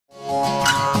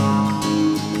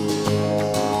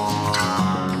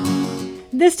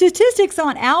The statistics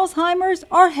on Alzheimer's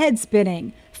are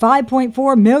head-spinning.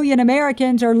 5.4 million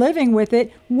Americans are living with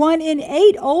it. 1 in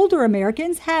 8 older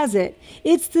Americans has it.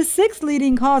 It's the 6th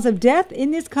leading cause of death in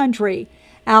this country.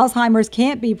 Alzheimer's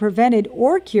can't be prevented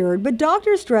or cured, but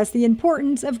doctors stress the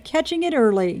importance of catching it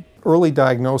early. Early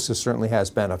diagnosis certainly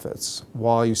has benefits.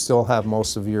 While you still have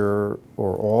most of your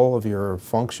or all of your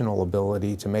functional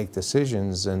ability to make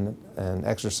decisions and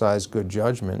exercise good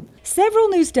judgment. Several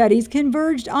new studies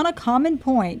converged on a common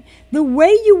point. The way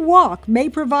you walk may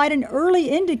provide an early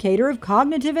indicator of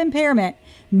cognitive impairment.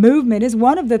 Movement is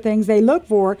one of the things they look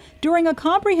for during a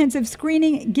comprehensive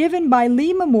screening given by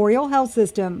Lee Memorial Health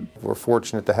System. We're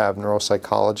fortunate to have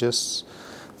neuropsychologists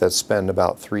that spend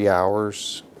about 3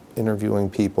 hours interviewing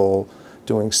people,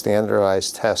 doing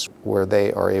standardized tests where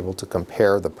they are able to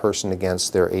compare the person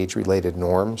against their age-related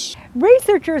norms.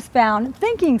 Researchers found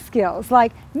thinking skills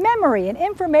like memory and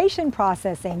information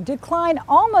processing decline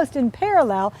almost in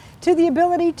parallel to the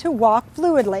ability to walk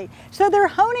fluidly. So they're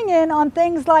honing in on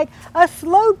things like a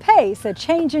slowed pace, a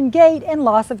change in gait, and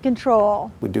loss of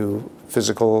control. We do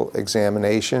physical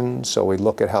examination, so we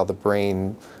look at how the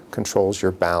brain controls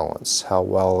your balance, how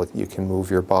well you can move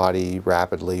your body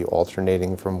rapidly,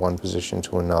 alternating from one position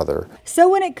to another. So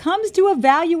when it comes to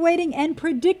evaluating and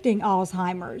predicting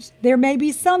Alzheimer's, there may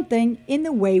be something in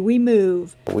the way we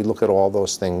move. We look at all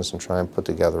those things and try and put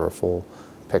together a full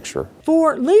picture.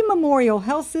 For Lee Memorial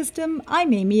Health System,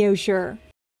 I'm Amy Osher.